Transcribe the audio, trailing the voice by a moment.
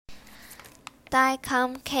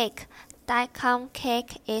Daikon cake. Daikon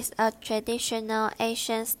cake is a traditional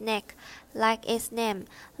Asian snack. Like its name,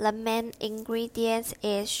 the main ingredient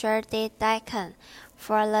is shredded daikon.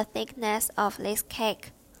 For the thickness of this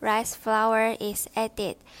cake, rice flour is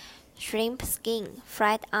added. Shrimp skin,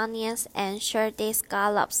 fried onions, and shredded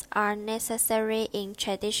scallops are necessary in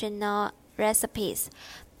traditional recipes,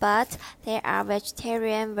 but there are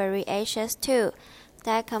vegetarian variations too.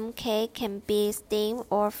 Daikon cake can be steamed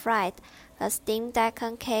or fried. A steamed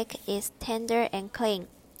daikon cake is tender and clean,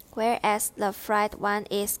 whereas the fried one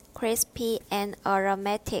is crispy and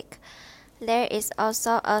aromatic. There is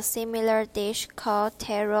also a similar dish called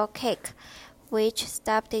taro cake, which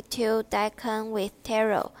substitutes daikon with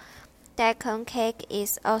taro. Daikon cake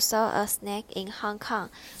is also a snack in Hong Kong.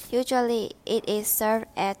 Usually, it is served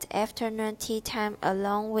at afternoon tea time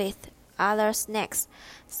along with other snacks,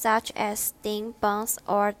 such as steamed buns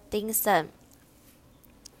or dim sum.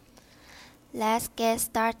 Let's get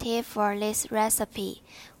started for this recipe.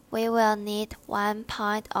 We will need 1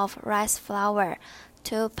 pint of rice flour,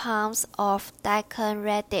 2 pounds of daikon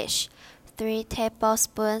radish, 3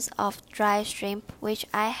 tablespoons of dried shrimp which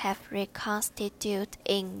I have reconstituted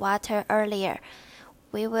in water earlier.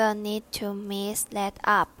 We will need to mix that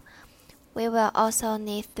up. We will also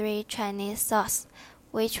need 3 Chinese sauce,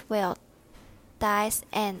 which will dice,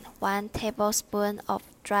 and 1 tablespoon of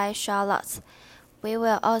dried shallots. We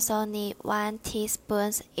will also need 1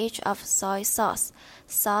 teaspoon each of soy sauce,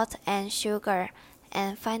 salt and sugar,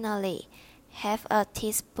 and finally, half a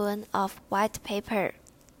teaspoon of white pepper.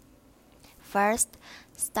 First,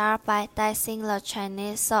 start by dicing the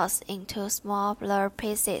Chinese sauce into smaller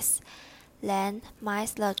pieces. Then,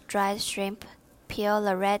 mince the dried shrimp, peel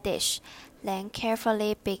the radish, then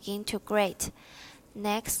carefully begin to grate.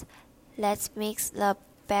 Next, let's mix the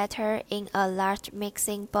batter in a large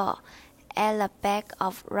mixing bowl. Add a bag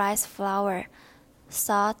of rice flour,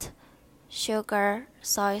 salt, sugar,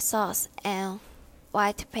 soy sauce, and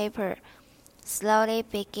white pepper. Slowly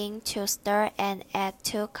begin to stir and add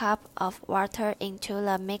 2 cups of water into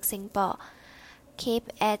the mixing bowl.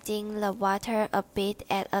 Keep adding the water a bit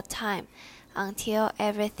at a time until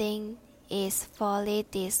everything is fully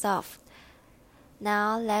dissolved.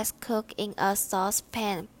 Now let's cook in a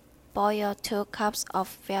saucepan. Boil 2 cups of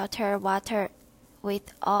filtered water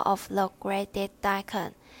with all of the grated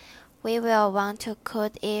daikon. We will want to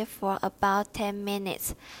cook it for about 10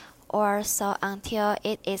 minutes or so until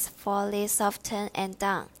it is fully softened and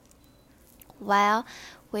done. While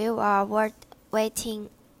we are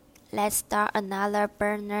waiting, let's start another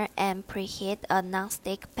burner and preheat a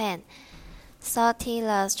non-stick pan. Saute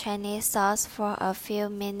the Chinese sauce for a few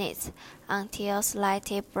minutes until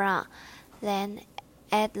slightly brown. Then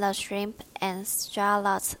add the shrimp and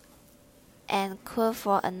shallots and cook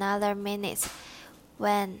for another minute.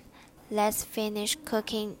 When let's finish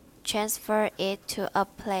cooking, transfer it to a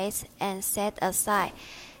plate and set aside.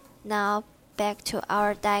 Now back to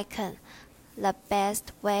our daikon. The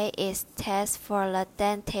best way is test for the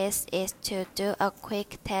dentist is to do a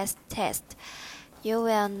quick taste test. You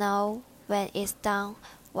will know when it's done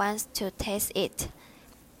once to taste it.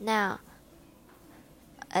 Now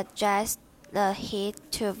adjust the heat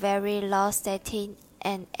to very low setting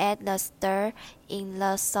and add the stir in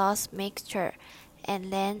the sauce mixture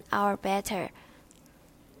and then our batter.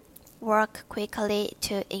 Work quickly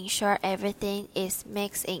to ensure everything is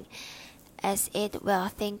mixing, as it will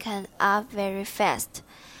thicken up very fast.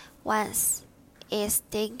 Once it's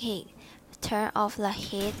thickening, turn off the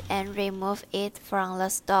heat and remove it from the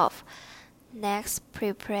stove. Next,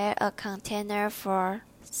 prepare a container for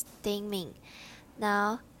steaming.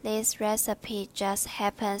 Now, this recipe just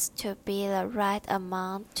happens to be the right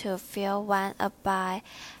amount to fill 1 by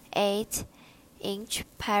 8-inch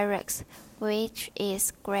Pyrex, which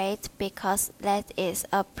is great because that is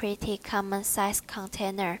a pretty common size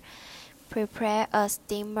container. Prepare a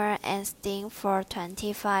steamer and steam for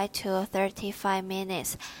 25 to 35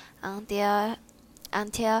 minutes until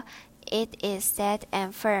it is set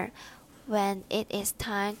and firm. When it is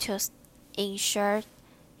time to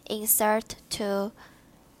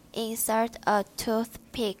insert a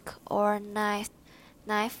toothpick or knife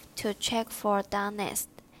to check for doneness.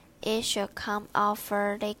 It should come out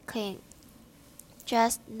fairly clean.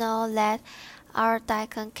 Just know that our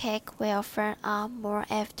daikon cake will firm up more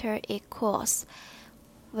after it cools.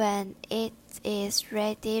 When it is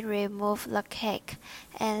ready, remove the cake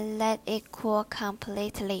and let it cool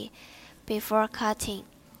completely before cutting.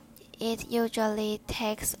 It usually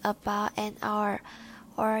takes about an hour,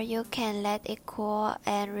 or you can let it cool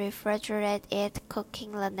and refrigerate it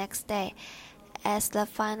cooking the next day. As the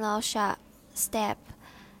final step,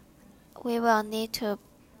 we will need to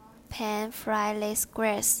pan fry these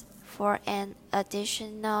squares for an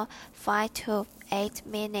additional 5 to 8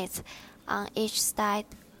 minutes on each side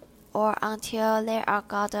or until they are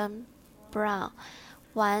golden brown.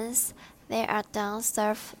 Once they are done,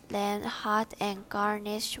 serve them hot and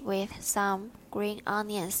garnish with some green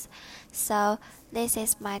onions. So this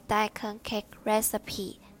is my Daikon cake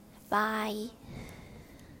recipe. Bye.